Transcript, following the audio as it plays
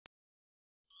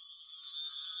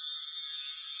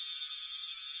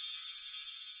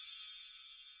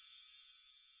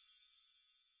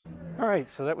All right,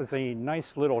 so that was a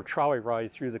nice little trolley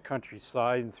ride through the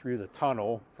countryside and through the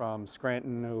tunnel from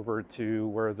Scranton over to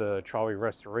where the trolley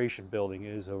restoration building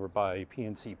is over by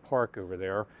PNC Park over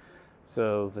there.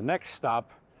 So the next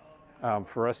stop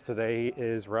for us today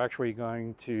is we're actually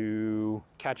going to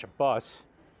catch a bus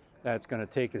that's going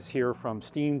to take us here from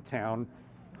Steamtown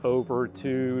over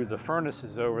to the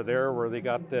furnaces over there where they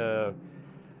got the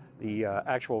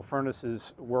actual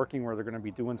furnaces working, where they're going to be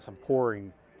doing some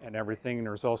pouring and everything. And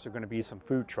there's also going to be some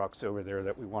food trucks over there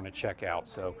that we want to check out.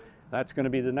 So that's going to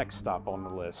be the next stop on the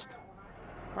list.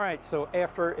 All right, so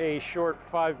after a short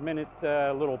 5-minute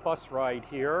little bus ride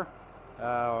here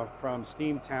from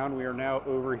Steamtown, we are now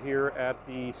over here at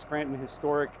the Scranton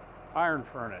Historic Iron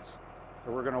Furnace.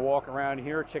 So we're going to walk around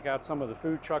here, check out some of the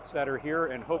food trucks that are here,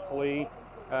 and hopefully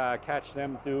catch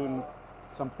them doing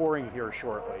some pouring here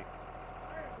shortly.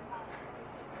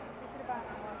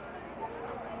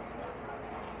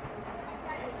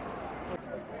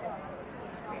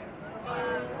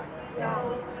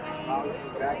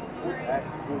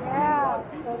 Yeah,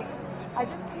 so I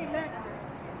just came in.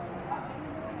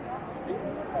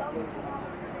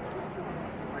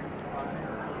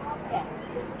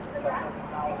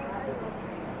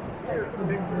 Here's the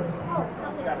picture.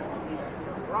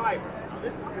 Driver.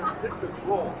 This is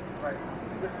rolls, right?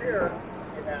 Because here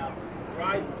you have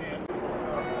drive in.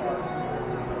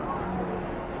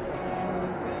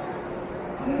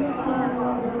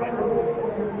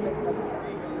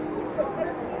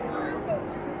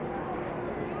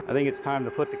 I think it's time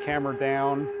to put the camera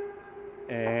down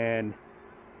and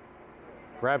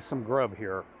grab some grub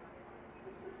here.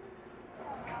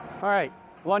 All right,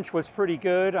 lunch was pretty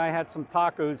good. I had some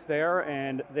tacos there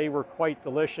and they were quite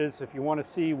delicious. If you want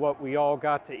to see what we all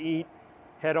got to eat,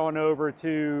 head on over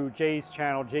to Jay's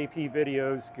channel, JP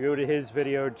Videos. Go to his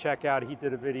video, check out, he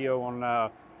did a video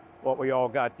on what we all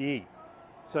got to eat.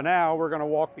 So now we're gonna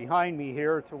walk behind me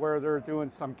here to where they're doing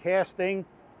some casting,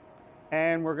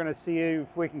 and we're gonna see if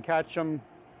we can catch them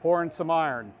pouring some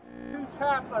iron. Two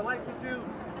taps I like to do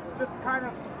just kind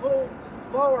of a little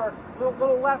slower,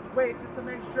 little less weight, just to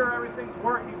make sure everything's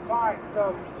working fine.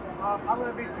 So I'm going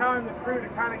to be telling the crew to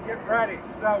kind of get ready.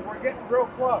 So we're getting real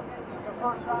close. It's the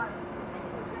first time.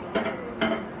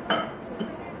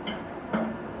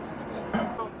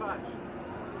 Don't touch.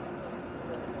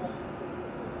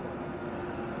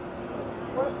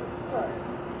 What is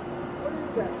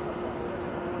that?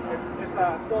 It's a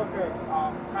silica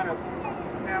kind of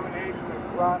contamination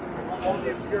of rust and all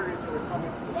the impurities that are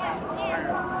coming from the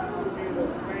iron. It will be the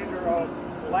remainder of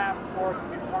the last pour to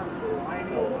be part of the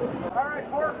lining. All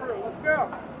right, pour crew, let's go.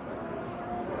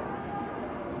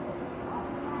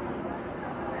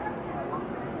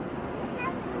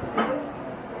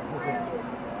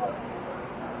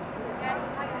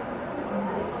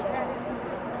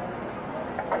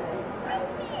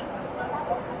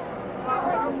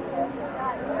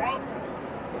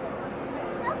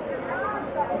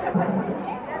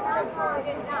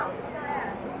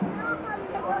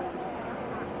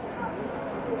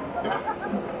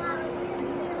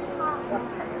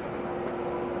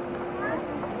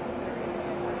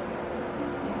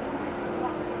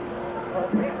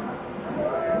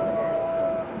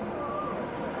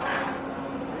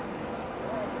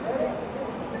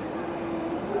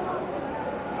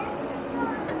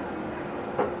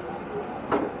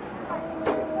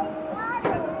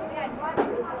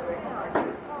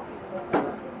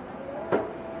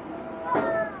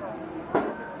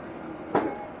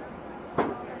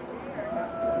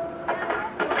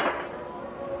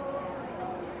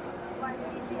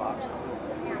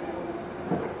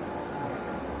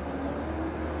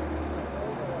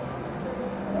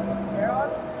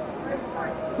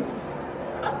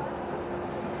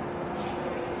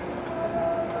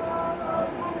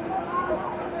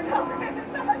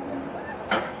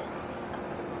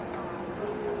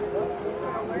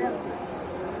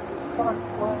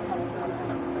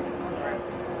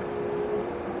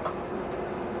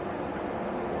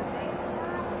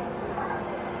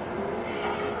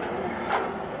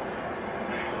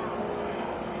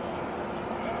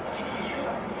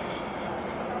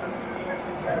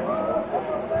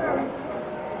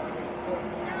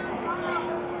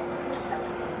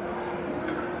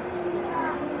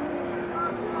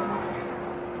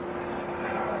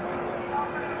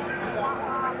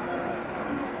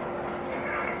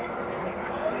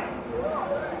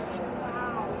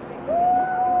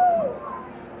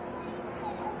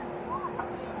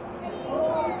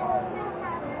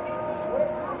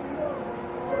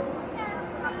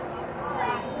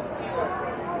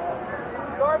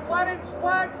 Letting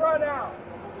slag run out.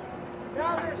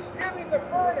 Now they're skimming the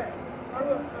furnace.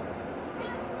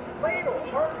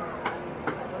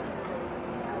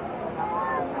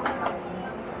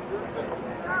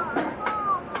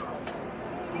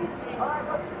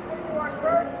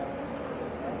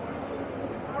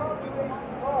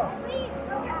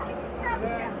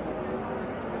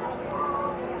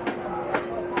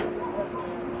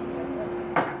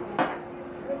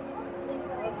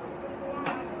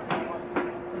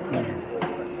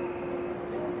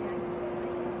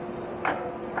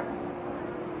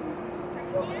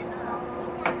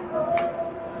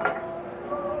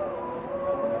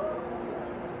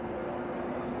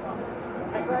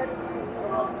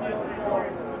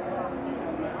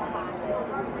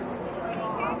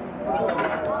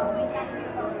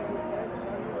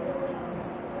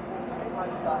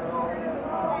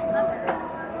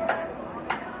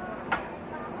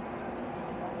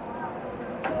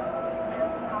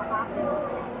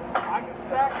 I can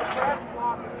stack the trash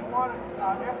block if you want it,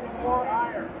 empty floor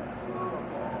iron.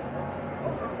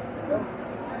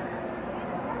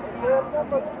 Here's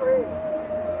number 3.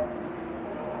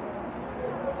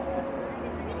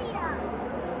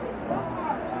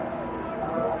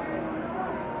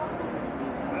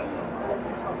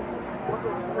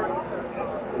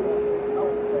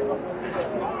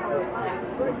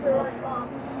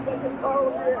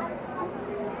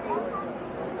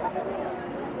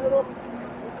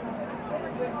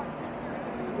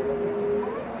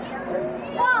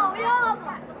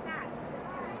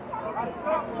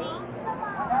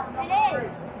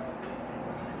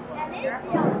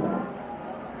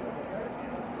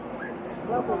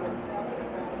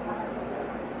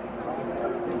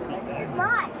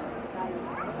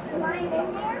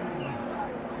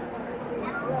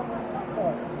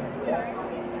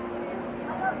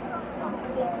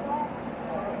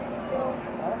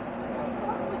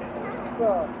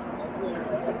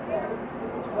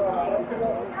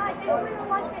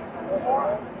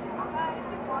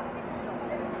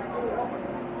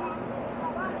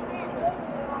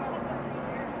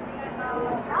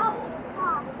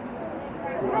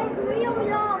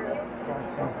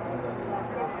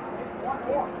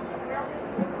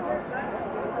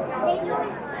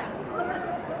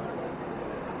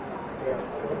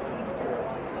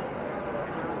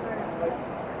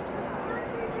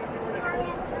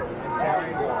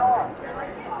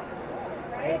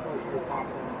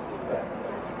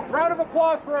 Round of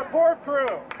applause for our poor crew.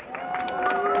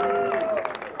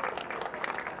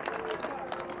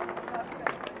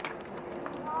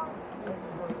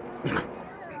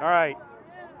 All right,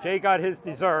 Jay got his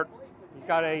dessert. He's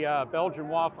got a Belgian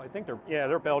waffle. I think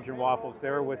they're Belgian waffles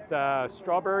there with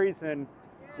strawberries and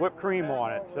whipped cream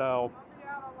on it. So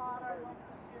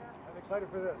I'm excited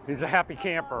for this. he's a happy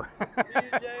camper. See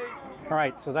you, Jay. All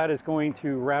right, so that is going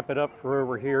to wrap it up for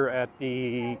over here at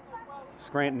the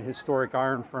Scranton Historic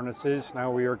Iron Furnaces.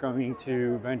 Now we are going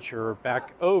to venture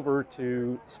back over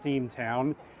to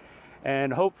Steamtown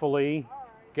and hopefully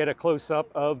get a close-up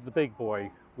of the big boy.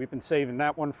 We've been saving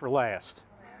that one for last.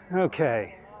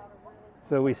 Okay,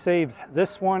 so we saved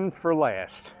this one for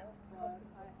last.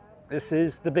 This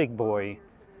is the big boy,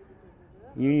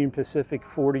 Union Pacific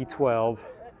 4012.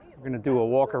 We're going to do a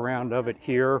walk around of it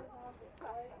here,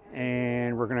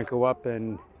 and we're going to go up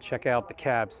and check out the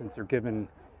cab since they're giving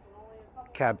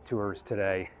cab tours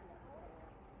today.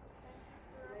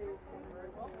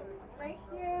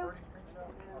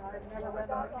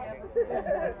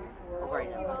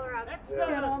 Let's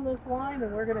get on this line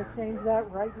and we're going to change that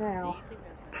right now.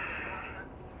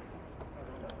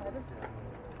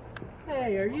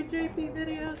 Hey, are you JP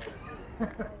Videos?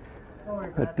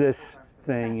 But this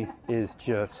thing is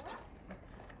just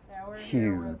Yeah, we're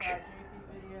here with huge. JP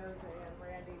Videos and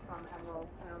Randy from Emerald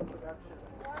Sound Production.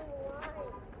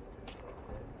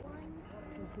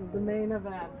 This is the main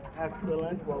event.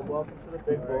 Excellent. Well, welcome to the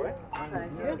big boy.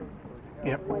 Thank you.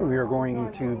 Yep, we are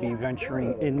going to be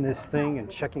venturing in this thing and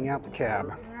checking out the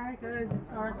cab. Alright guys,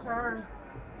 it's our turn.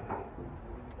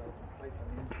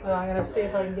 So I'm going to see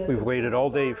if I can get We've this waited all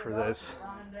day for this.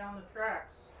 running down the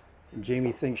tracks. And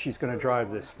Jamie thinks she's going to drive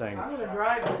this thing. I'm going to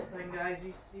drive this thing, guys.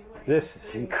 You see what This you is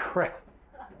see? incredible.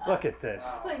 Look at this.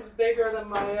 This thing's bigger than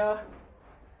my home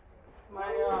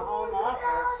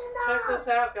office. Check this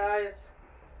out, guys.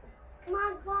 Come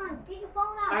on, take your phone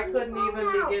out. I Take your couldn't phone even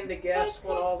out. begin to guess Take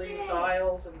what all these pictures.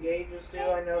 dials and gauges do.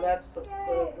 I know that's the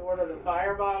door to the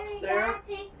firebox there.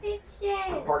 Take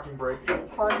pictures. Parking brake.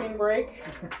 Parking brake.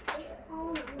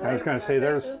 I was going to say,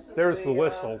 there's the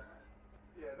whistle.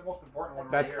 Yeah, the most important one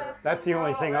right That's here. that's the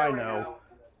only thing I There we know. go.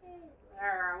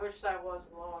 There, I wish that was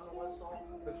blowing the whistle.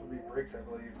 This would be brakes, I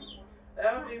believe.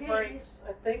 That would be brakes,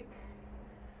 I think.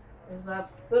 Is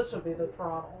that, this would be the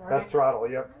throttle, right? That's throttle,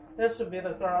 yep. This would be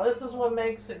the throttle. This is what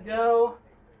makes it go.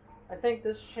 I think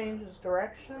this changes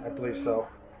direction. I believe so.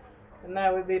 And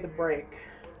that would be the brake.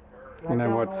 And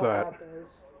then what's that?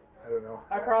 Is. I don't know.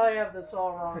 I probably have this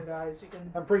all wrong, guys. You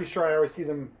can. I'm pretty sure I always see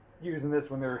them using this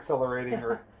when they're accelerating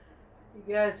or.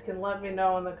 You guys can let me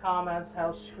know in the comments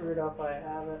how screwed up I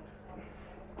have it.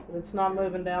 But it's not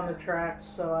moving down the tracks,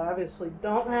 so I obviously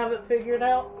don't have it figured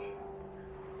out.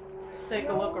 Let's take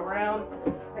a look around.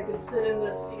 I could sit in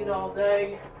this seat all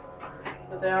day,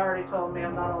 but they already told me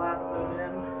I'm not allowed to move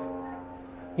in.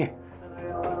 Yeah. And I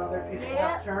gotta let other people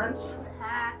have turns.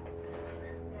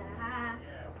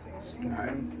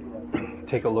 Alright.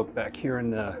 Take a look back here in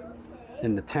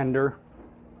the tender.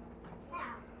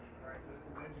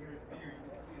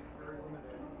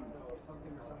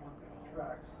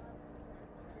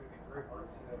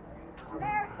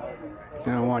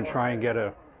 And I want to try and get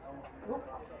a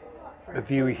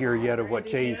view here yet of what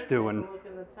Jay's doing. Look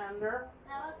in the tender.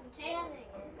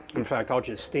 In fact, I'll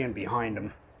just stand behind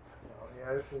him.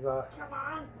 Yeah, this is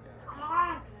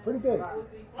pretty good.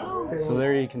 So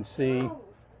there you can see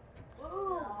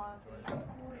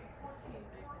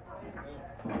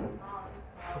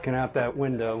looking out that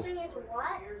window.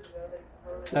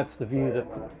 That's the view that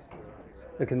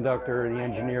the conductor or the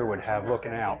engineer would have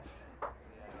looking out.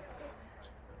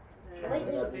 And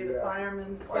this would be the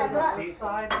fireman's seat on the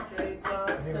side. Jay's Even a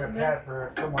sitting there. pad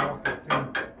for someone else to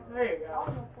see. There you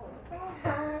go.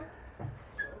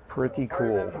 Pretty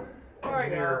cool. There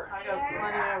you go. I got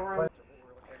plenty of room.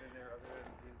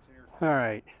 All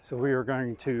right, so we are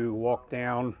going to walk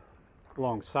down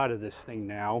alongside of this thing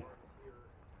now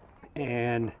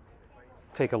and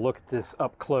take a look at this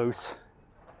up close.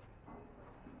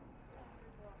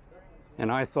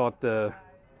 And I thought the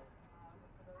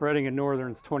Reading and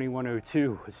Northern's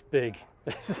 2102 was big.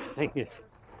 This thing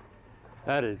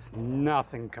that is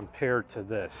nothing compared to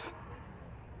this.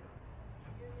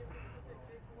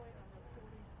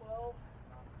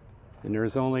 And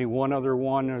there's only one other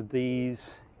one of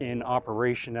these in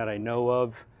operation that I know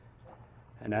of,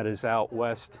 and that is out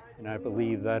west, and I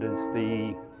believe that is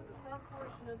the Front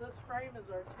portion of this frame is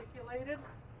articulated.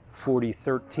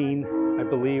 4013, I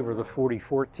believe, or the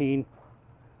 4014.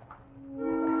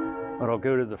 But I'll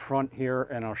go to the front here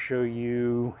and I'll show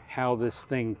you how this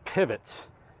thing pivots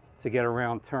to get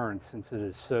around turns, since it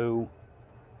is so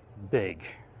big.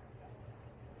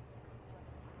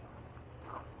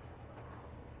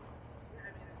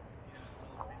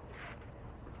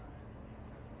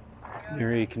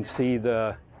 Here you can see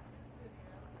the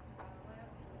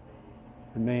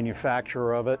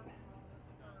manufacturer of it.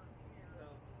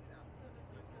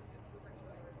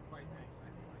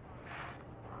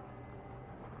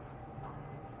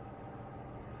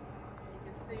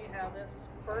 You can see how this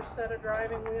first set of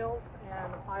driving wheels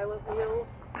and the pilot wheels,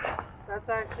 that's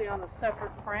actually on a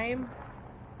separate frame.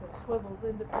 It swivels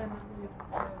independently of the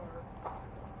trailer.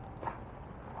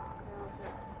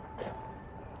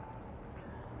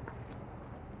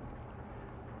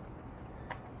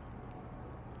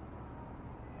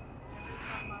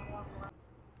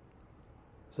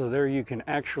 So there you can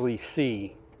actually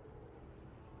see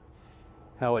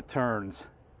how it turns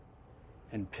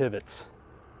and pivots,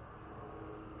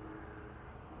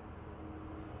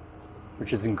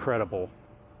 which is incredible.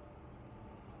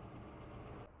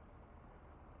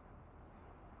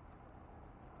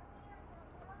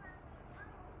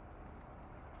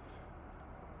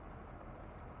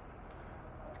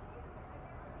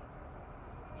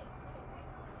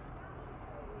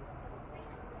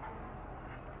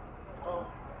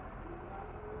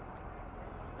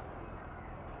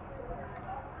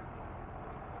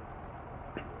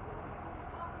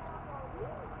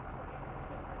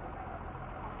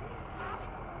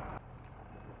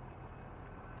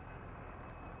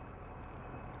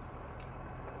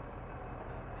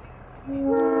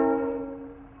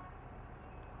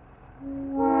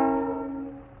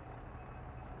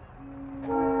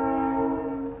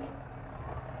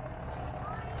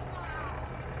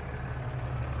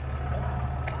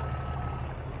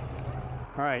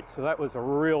 All right, so that was a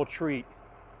real treat,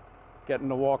 getting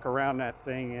to walk around that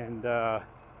thing and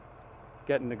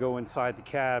getting to go inside the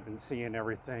cab and seeing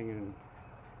everything. And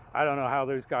I don't know how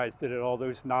those guys did it, all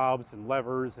those knobs and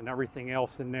levers and everything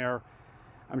else in there.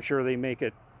 I'm sure they make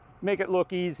it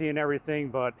look easy and everything,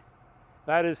 but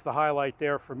that is the highlight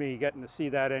there for me, getting to see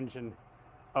that engine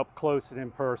up close and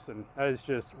in person. That is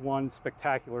just one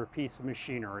spectacular piece of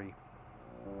machinery.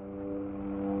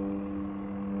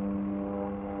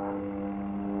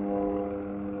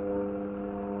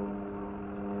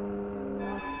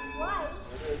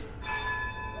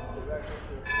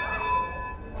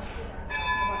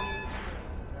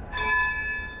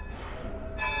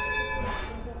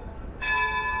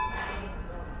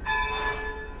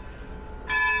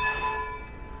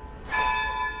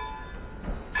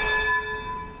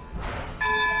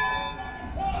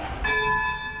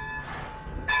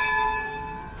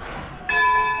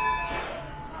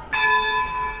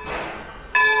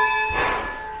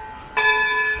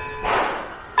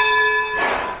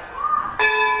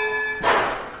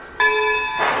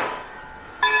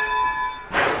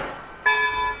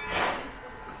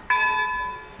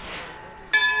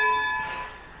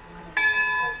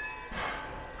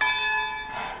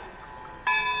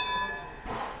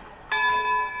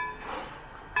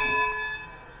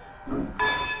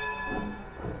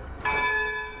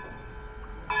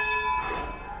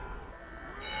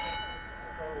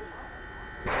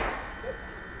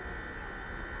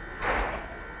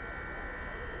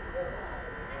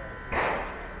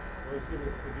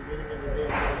 beginning of the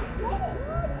day.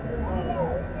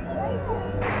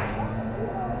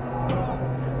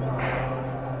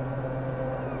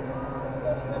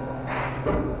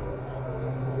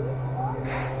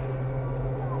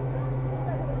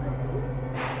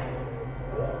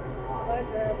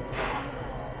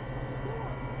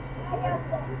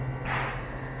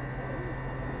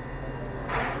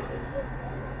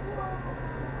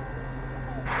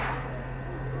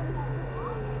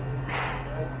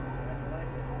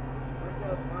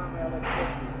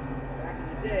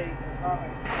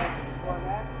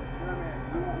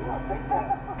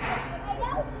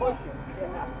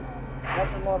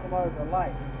 That's the locomotive are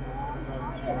like.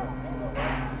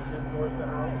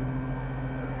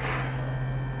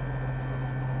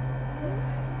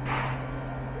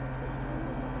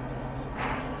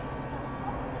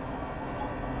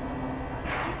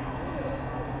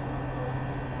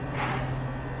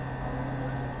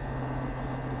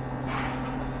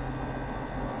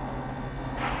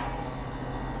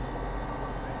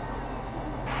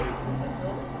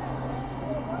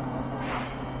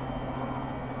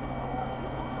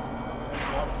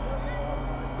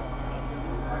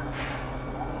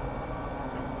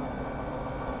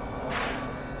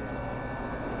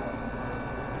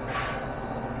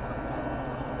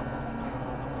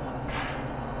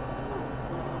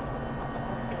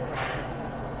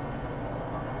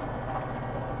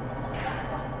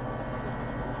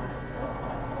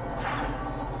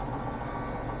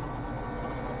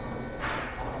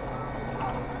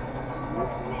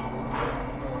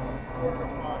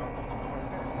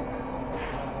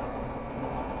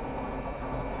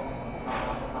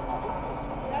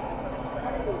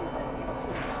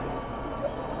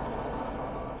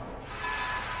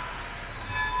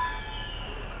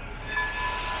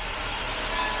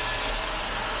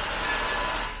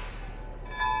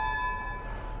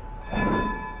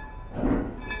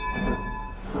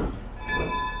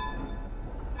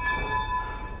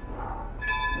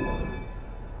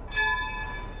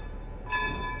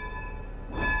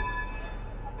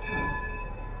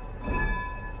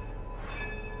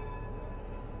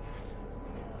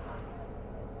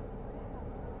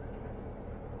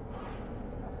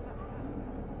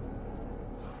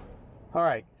 All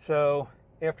right, so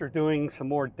after doing some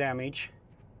more damage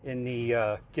in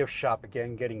the gift shop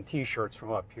again, getting t-shirts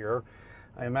from up here,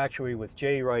 I'm actually with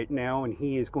Jay right now, and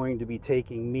he is going to be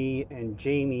taking me and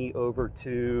Jamie over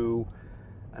to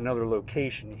another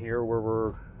location here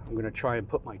where I'm going to try and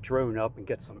put my drone up and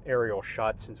get some aerial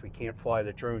shots, since we can't fly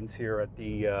the drones here at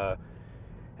the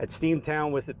at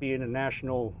Steamtown, with it being a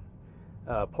national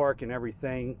park and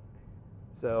everything.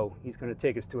 So he's going to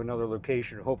take us to another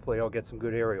location. Hopefully I'll get some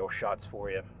good aerial shots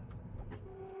for you.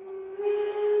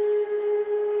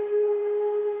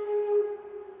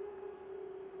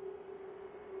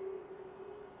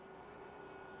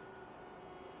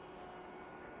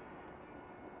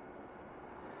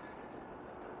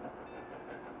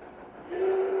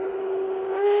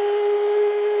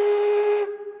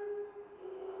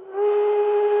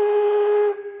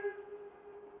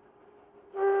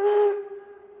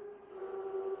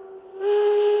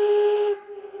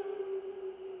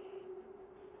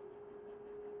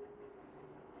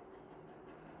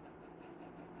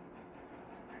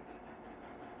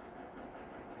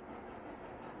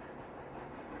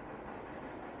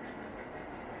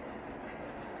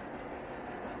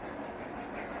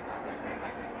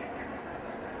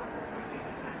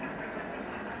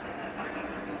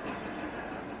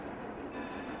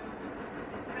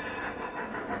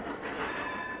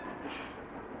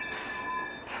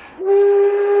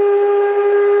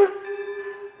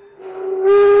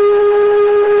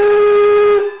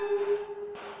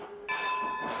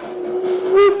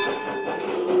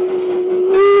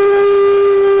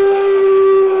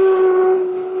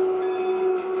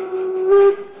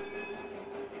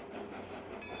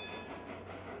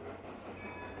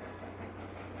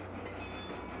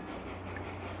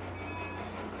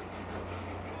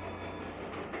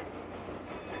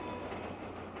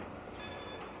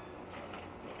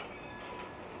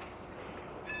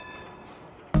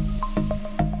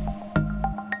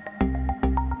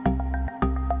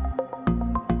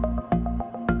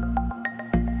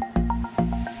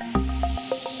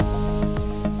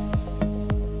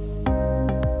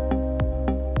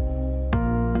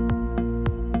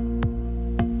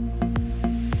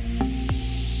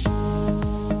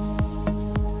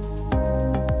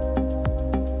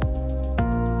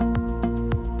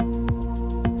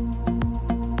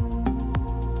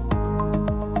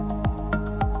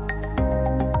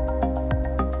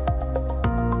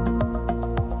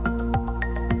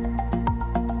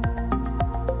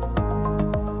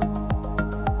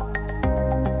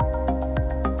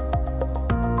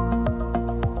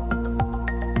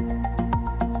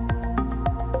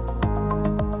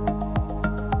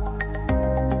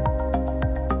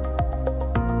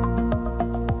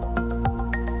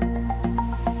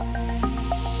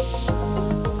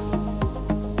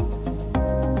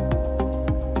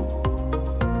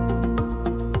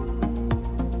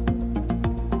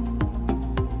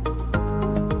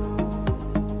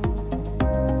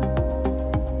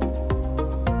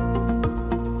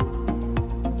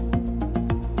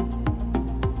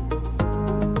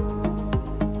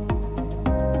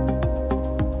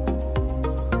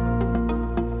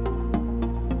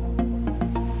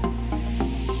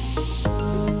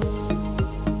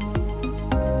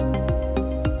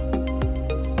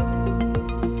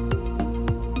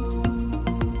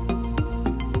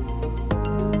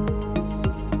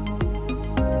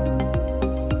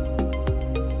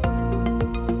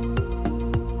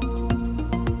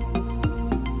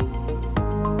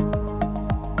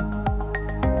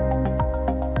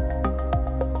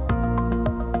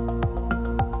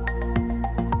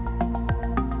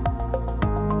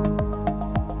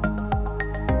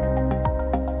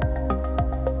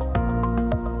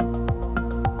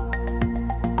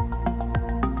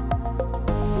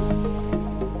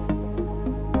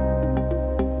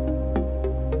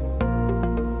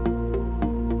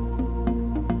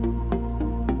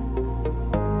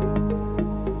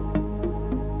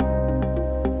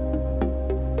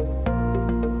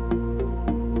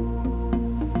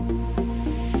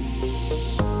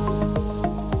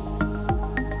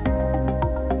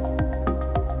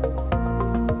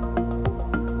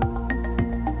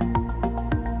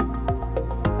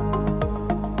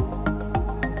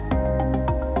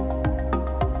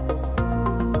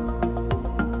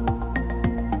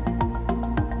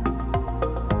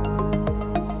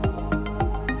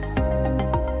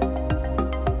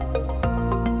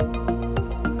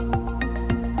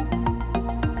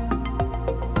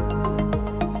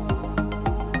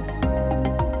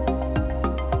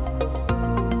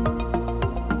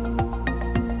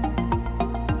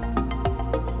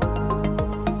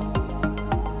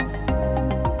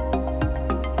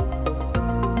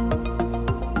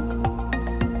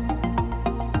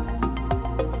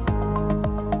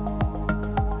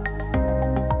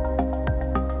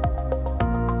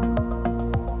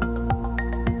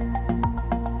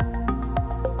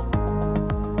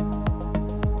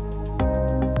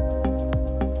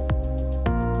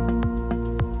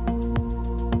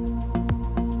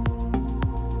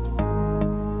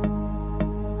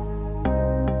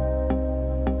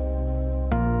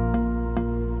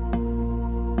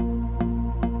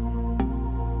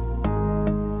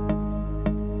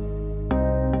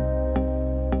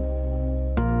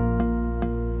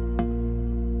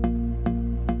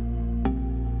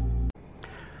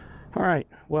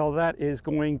 well, that is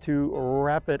going to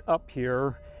wrap it up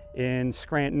here in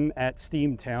Scranton at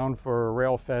Steamtown for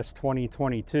Railfest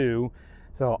 2022.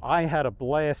 So I had a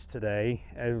blast today.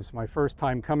 It was my first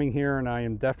time coming here, and I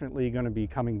am definitely going to be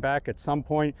coming back at some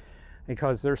point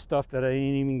because there's stuff that I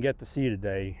didn't even get to see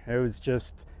today. It was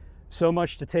just so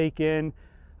much to take in.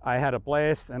 I had a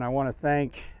blast, and I want to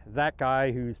thank that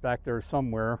guy who's back there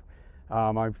somewhere.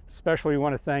 I especially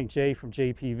want to thank Jay from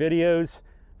JP Videos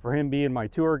for him being my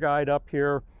tour guide up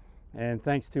here, and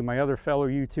thanks to my other fellow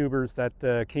YouTubers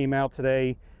that came out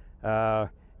today,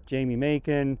 Jamie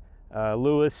Macon,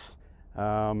 Lewis,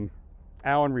 Alan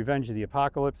Revenge of the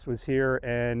Apocalypse was here,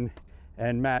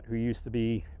 and Matt, who used to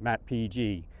be Matt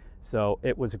PG. So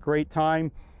it was a great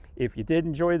time. If you did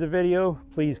enjoy the video,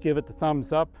 please give it the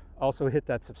thumbs up. Also hit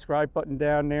that subscribe button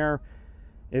down there.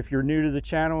 If you're new to the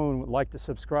channel and would like to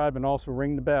subscribe, and also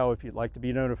ring the bell if you'd like to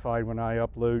be notified when I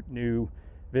upload new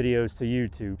videos to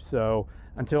YouTube. So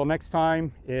until next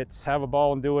time, it's have a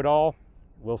ball and do it all.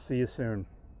 We'll see you soon.